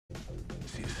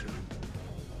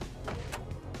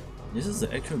This is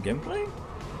the actual gameplay?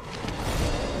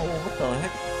 Oh, what the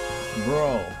heck?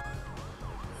 Bro.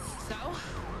 So,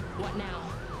 what now?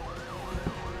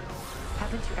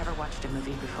 Haven't you ever watched a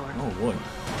movie before? Oh boy.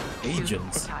 Shoot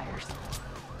Agents. the tires.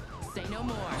 Say no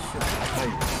more.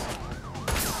 Tires.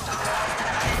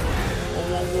 Oh,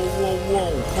 whoa, whoa, whoa,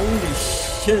 whoa. Holy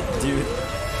shit, dude.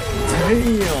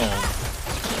 Damn.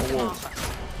 Oh, whoa.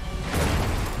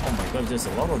 Oh my god, there's a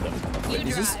lot of them. Wait,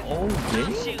 is this all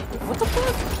game? What the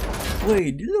fuck?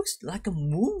 Wait, it looks like a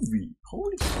movie.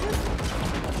 Holy shit.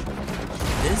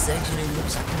 This actually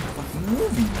looks like a fucking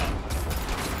movie now.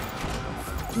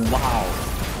 Wow.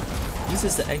 This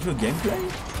is the actual gameplay?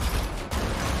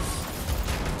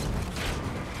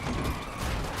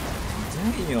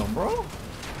 Damn, bro.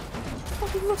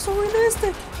 Fucking looks so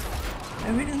realistic.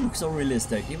 Everything looks so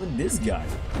realistic. Even this guy.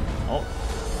 Oh.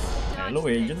 Hello,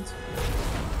 agent.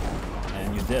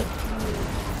 And you're dead. Oh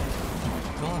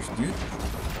my gosh, dude.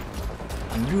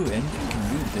 Unreal Engine can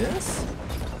do this?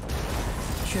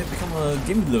 I should have become a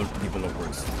game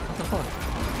developers. What the fuck?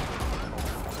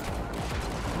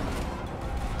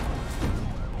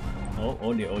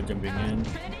 Oh, they're all jumping in.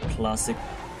 Classic.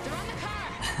 They're on the car.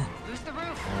 Boost the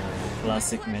roof.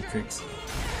 Classic Matrix.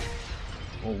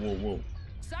 Oh, whoa, whoa.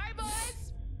 Sorry,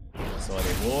 boys.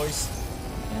 Sorry, boys.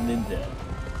 And then dead.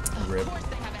 Rip. Of course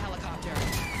they have a helicopter.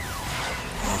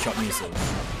 And shot missiles.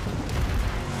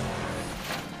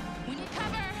 We need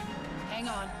cover. Hang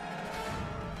on.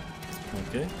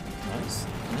 Okay, nice.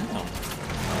 Now,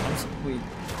 wait,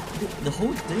 the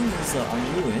whole thing is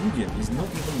Unreal Engine. It's not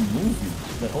even a movie.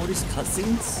 Like all these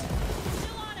cutscenes,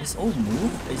 it's all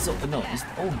it's all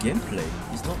gameplay.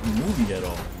 It's not a movie at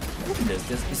all. Look at this.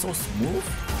 It's so smooth.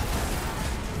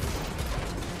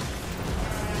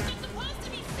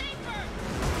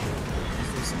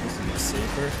 It's supposed to be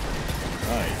safer.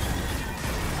 Right.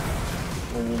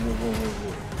 Whoa, whoa, whoa, whoa, whoa,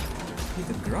 whoa. Look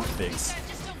at the graphics.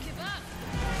 Just don't give up.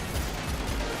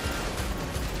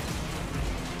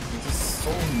 There's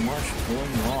so much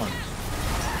going on.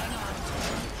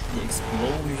 The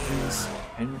explosions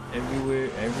and everywhere,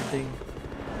 everything.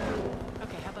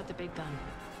 Okay, how about the big gun?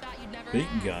 Thought you'd never Big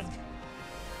ask. gun.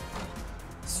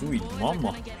 Sweet Boys are mama.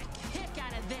 gonna get a kick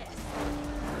out of this.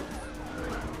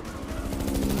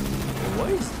 Why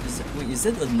is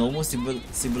that the normal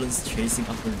civilians chasing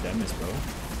after them as well?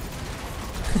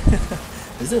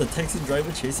 Is that a taxi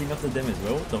driver chasing after them as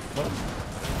well? What the fuck?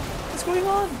 What's going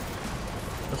on?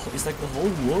 It's like the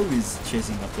whole world is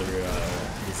chasing after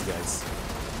these guys.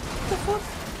 What the fuck?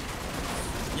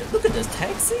 Yeah, look at this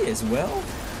taxi as well.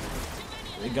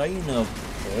 The guy in a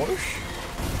Porsche.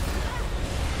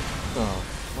 What the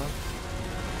fuck?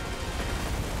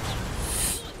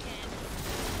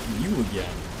 You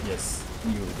again? Yes,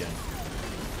 you again.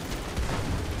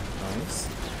 Nice.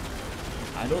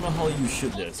 I don't know how you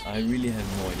shoot this. I really have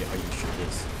no idea how you shoot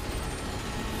this.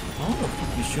 How the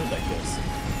fuck you shoot like this?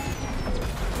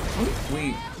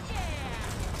 Wait.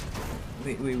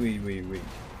 Wait.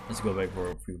 Let's go back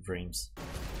for a few frames.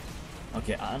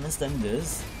 Okay, I understand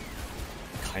this.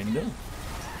 Kinda.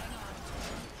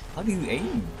 How do you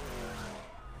aim?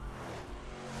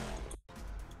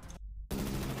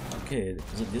 Okay,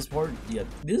 so this part, yeah,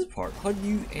 this part, how do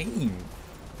you aim?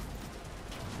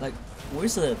 Like,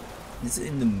 where's the, is it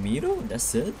in the middle?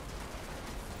 That's it?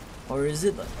 Or is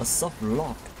it a soft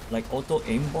lock, like auto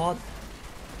aimbot?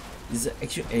 Is it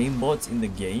actual aimbots in the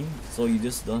game, so you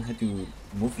just don't have to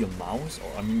move your mouse,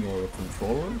 or I mean your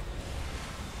controller?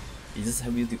 It just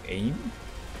help you to aim?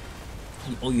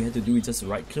 All you have to do is just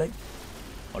right click,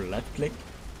 or left click?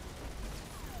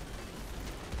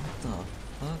 What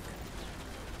the fuck?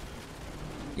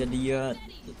 Yeah, the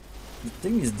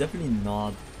thing is definitely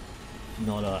not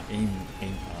aim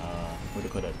what do you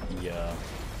call that,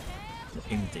 the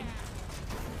aim thing.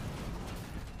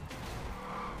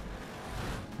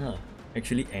 Huh,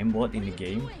 actually aimbot in the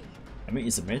game. I mean,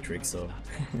 it's a Matrix, so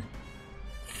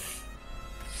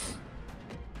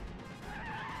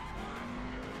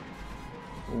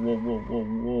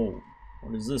whoa,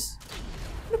 what is this?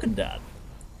 Look at that.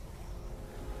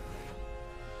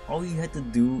 All you had to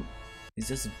do is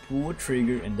just pull a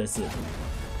trigger and that's it.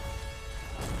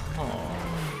 Oh.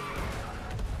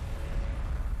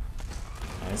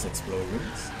 Nice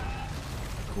explosions.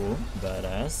 Cool,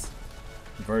 badass.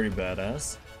 Very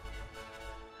badass.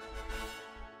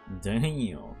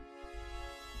 Damn.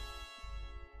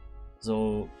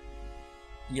 So,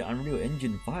 yeah, Unreal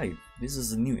Engine 5. This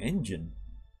is a new engine.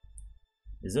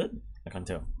 Is it? I can't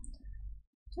tell.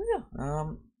 So yeah,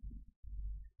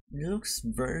 it looks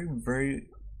very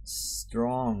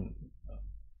strong,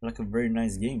 like a very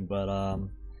nice game, but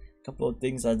couple of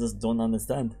things I just don't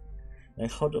understand.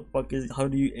 Like how the fuck is, how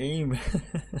do you aim?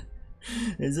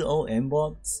 Is it all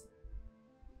M-bots?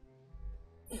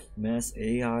 Mass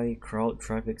AI crowd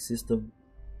traffic system.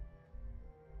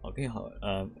 Okay,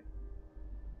 how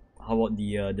about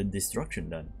the destruction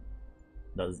then?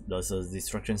 Does the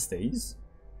destruction stays?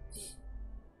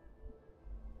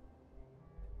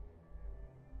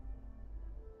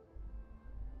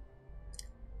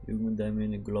 Human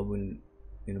damage, global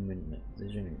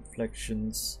illumination,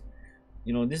 inflections.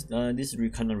 You know, this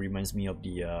kind of reminds me of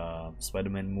the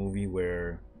Spider-Man movie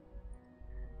where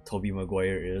Tobey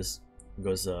Maguire is,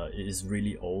 because it is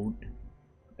really old.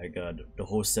 Like the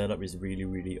whole setup is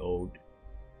really old,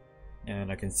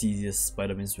 and I can see this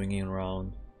Spider-Man swinging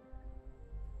around.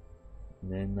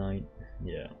 Midnight,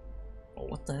 yeah. Oh,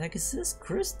 what the heck is this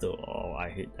crystal? Oh, I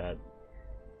hate that.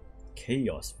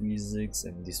 Chaos physics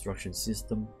and destruction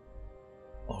system.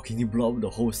 Oh, can you blow up the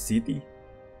whole city?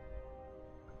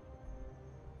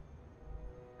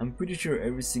 I'm pretty sure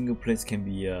every single place can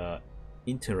be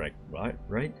interact,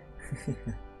 right?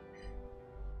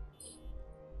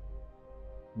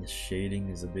 The shading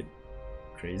is a bit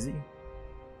crazy.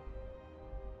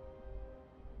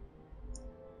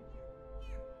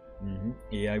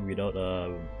 AI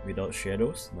without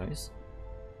shadows, nice.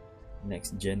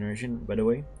 Next generation, by the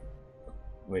way.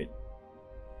 Wait.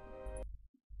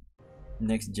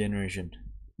 Next generation.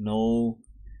 No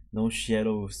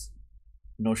shadows.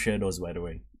 No shadows, by the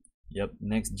way. Yep,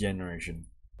 next generation.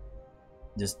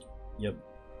 Just, yep.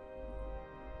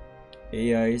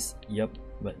 AIs, yep,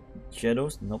 but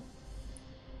shadows, nope.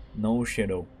 No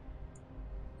shadow.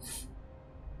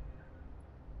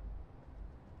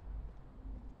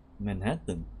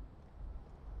 Manhattan.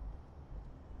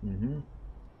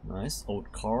 Nice.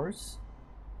 Old cars.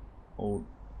 Old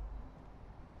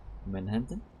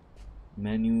Manhattan.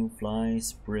 Menu, fly,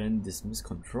 sprint, dismiss,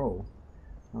 control.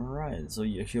 Alright, so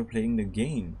you're actually playing the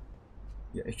game.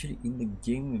 You're actually in the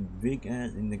game, big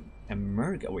ass in the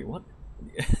America. Wait, what?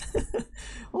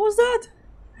 What was that?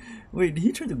 Wait, did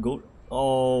he try to go?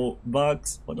 Oh,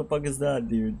 Bugs, what the fuck is that,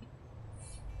 dude?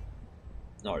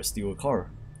 Or steal a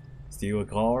car. Steal a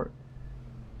car.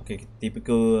 Okay,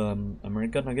 typical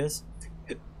American, I guess.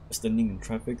 Standing in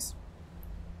traffics.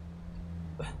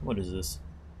 What is this?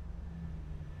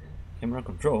 Camera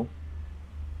control.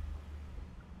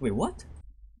 Wait, what?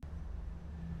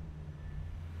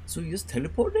 So you just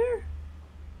teleport there?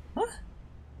 Huh?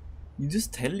 You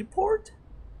just teleport?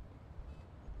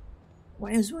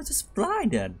 Might as well just fly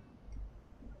then.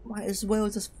 Might as well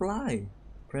just fly.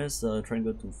 Press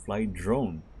triangle to fly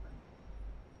drone.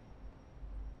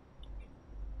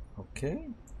 Okay.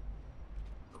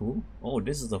 Cool. Oh,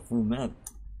 this is the full map.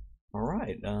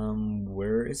 Alright,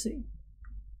 where is he?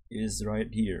 Is right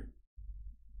here.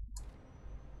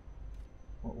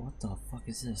 What the fuck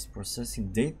is this?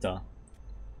 Processing data.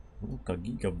 Oh,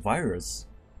 Giga virus.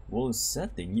 World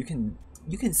setting. You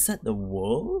can set the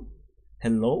world?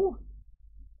 Hello?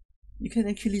 You can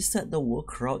actually set the world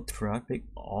crowd traffic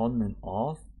on and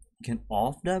off. You can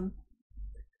off them.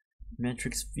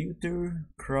 Matrix filter,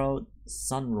 crowd,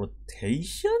 sun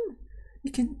rotation.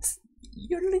 You can.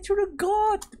 You're literal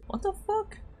god. What the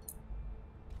fuck?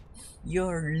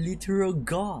 You're literal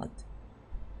god.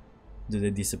 Do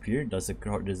they disappear? Does the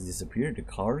crowd just disappear? The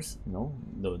cars? No,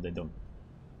 they don't.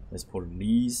 There's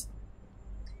police.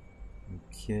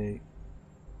 Okay.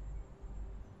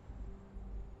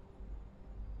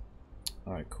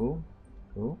 Alright, cool.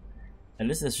 At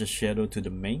least there's a shadow to the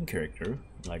main character.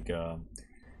 Like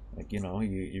you know,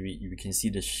 you can see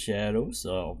the shadows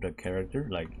of the character,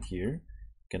 like here.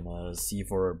 You can see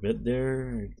for a bit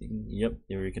there. Yep,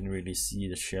 there you can really see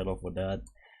the shadow for that.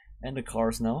 And the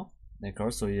cars now. The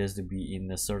cars, so it has to be in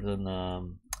a certain a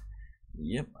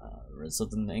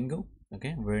certain angle.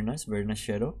 Okay, very nice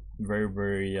shadow. Very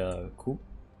cool.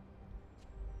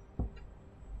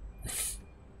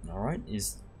 Alright,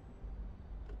 is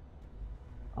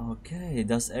okay,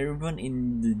 does everyone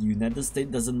in the United States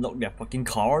doesn't lock their fucking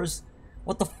cars?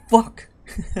 What the fuck?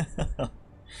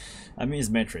 I mean, it's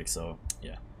Matrix, so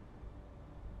yeah.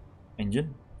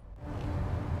 Engine?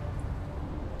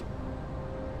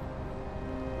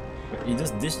 But you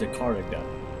just ditch the car like that.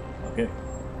 Okay.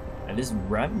 At least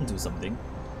ram into something.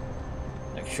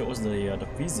 Like shows the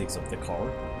physics of the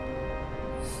car.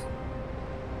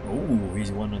 Oh,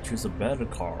 he's wanna choose a better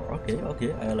car. Okay,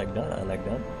 I like that.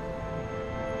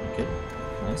 Okay,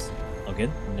 nice.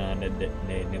 Again,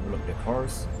 they never look the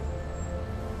cars.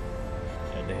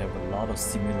 And they have a lot of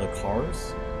similar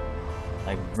cars.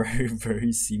 Like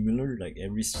very similar. Like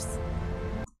every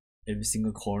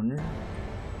single corner.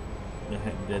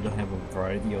 They don't have a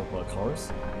variety of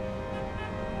cars.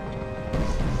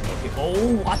 Okay,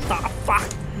 Oh, what the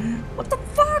fuck? What the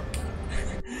fuck?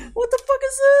 What the fuck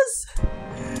is this?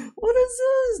 What is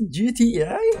this?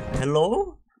 GTA?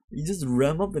 Hello? You just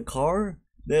ram up the car?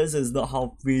 This is not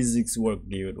how physics work,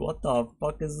 dude. What the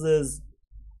fuck is this?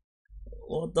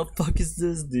 What the fuck is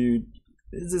this, dude?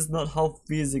 This is not how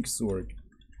physics work.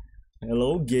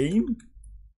 Hello, game?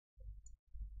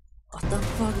 What the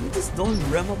fuck? You just don't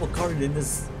ram up a car and then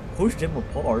just push them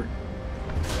apart.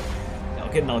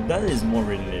 Okay, now that is more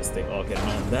realistic. Okay,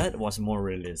 now that was more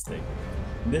realistic.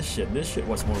 This shit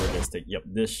was more realistic. Yep,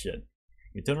 this shit.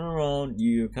 You turn around,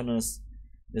 you kinda...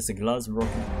 There's a glass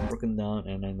broken down,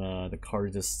 and then the car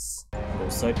just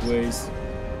goes sideways,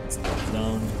 stops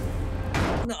down.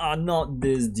 Nah, not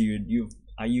this, dude.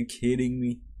 Are you kidding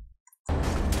me?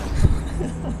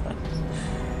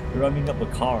 Running up a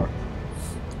car.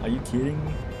 Are you kidding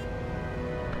me?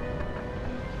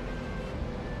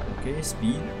 Okay,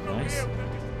 speed, nice.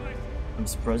 I'm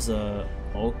surprised.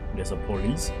 Oh, there's a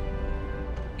police.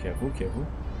 Careful, careful.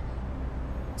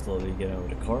 Slowly get out of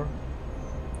the car.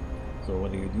 So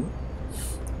what do?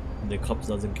 The cops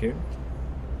doesn't care.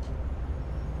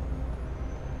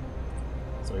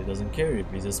 So he doesn't care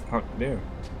if he just parked there.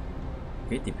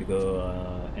 Okay, typical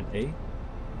NA.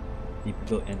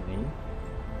 Typical NA.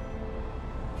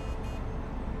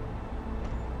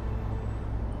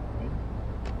 Right.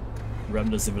 Ram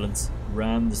the civilians.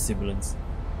 Ram the civilians.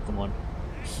 Come on.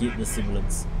 Hit the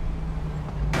civilians.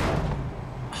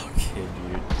 Okay,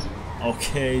 dude.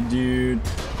 Okay, dude.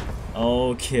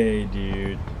 Okay,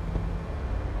 dude.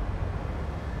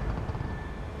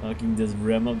 I can just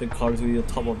ram up the car to the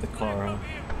top of the car, huh?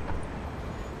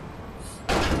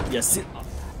 Yes.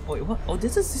 Wait, what? Oh,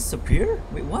 this just disappear?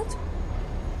 Wait, what?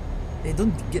 They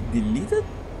don't get deleted?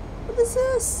 What is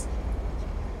this?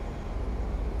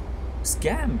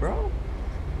 Scam, bro.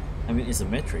 I mean, it's a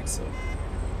metric, so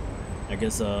I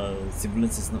guess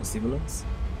civilians is not civilians.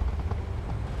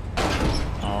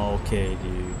 Okay,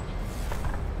 dude.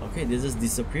 Okay, they just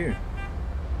disappear.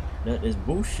 That is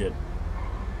bullshit.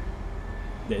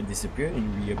 They disappear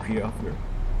and reappear after.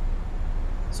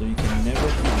 So you can never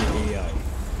hit the AI.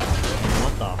 And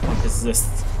what the fuck is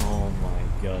this? Oh my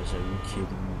gosh, are you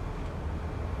kidding me?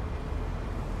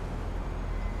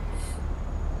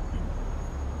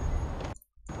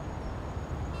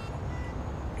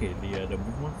 Okay, the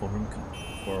movement for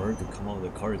her to come out of the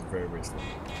car is very slow.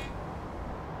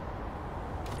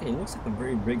 Okay, it looks like a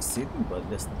very big city, but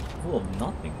that's full of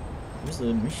nothing. Where's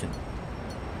the mission?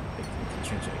 Like, you can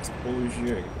change the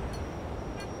exposure.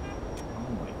 Oh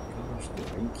my gosh, dude,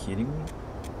 are you kidding me?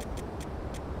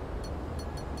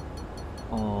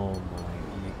 Oh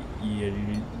my,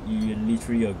 you're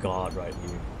literally a god right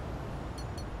here.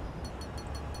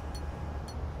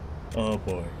 Oh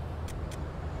boy.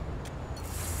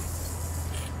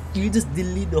 You just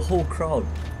delete the whole crowd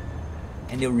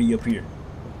and they'll reappear.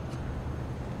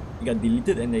 You got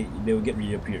deleted and they will get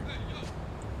reappeared.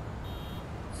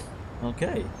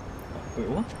 Okay. Wait,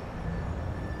 what?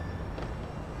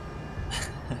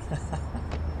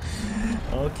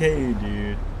 Okay,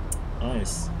 dude.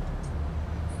 Nice.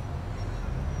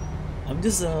 I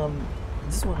just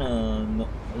wanna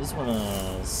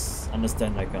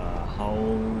understand like how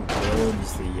well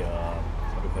is the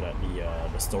what do you call that,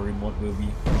 the story mode will be.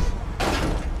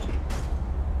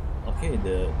 Okay,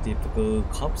 the typical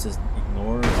cops just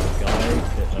ignore the guy,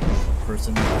 the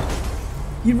person.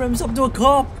 He rams up to a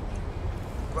cop!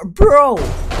 Bro!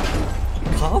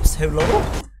 Cops? Hello?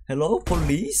 Hello?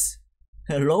 Police?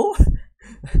 Hello?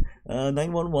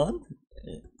 911?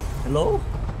 Hello?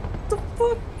 What the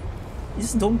fuck? You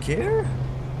just don't care?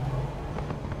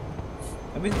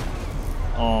 I mean,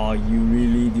 oh, you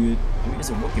really, dude. I mean, it's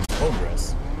a work in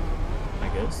progress, I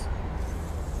guess.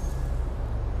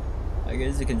 I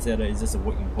guess you can say that it's just a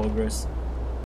work in progress.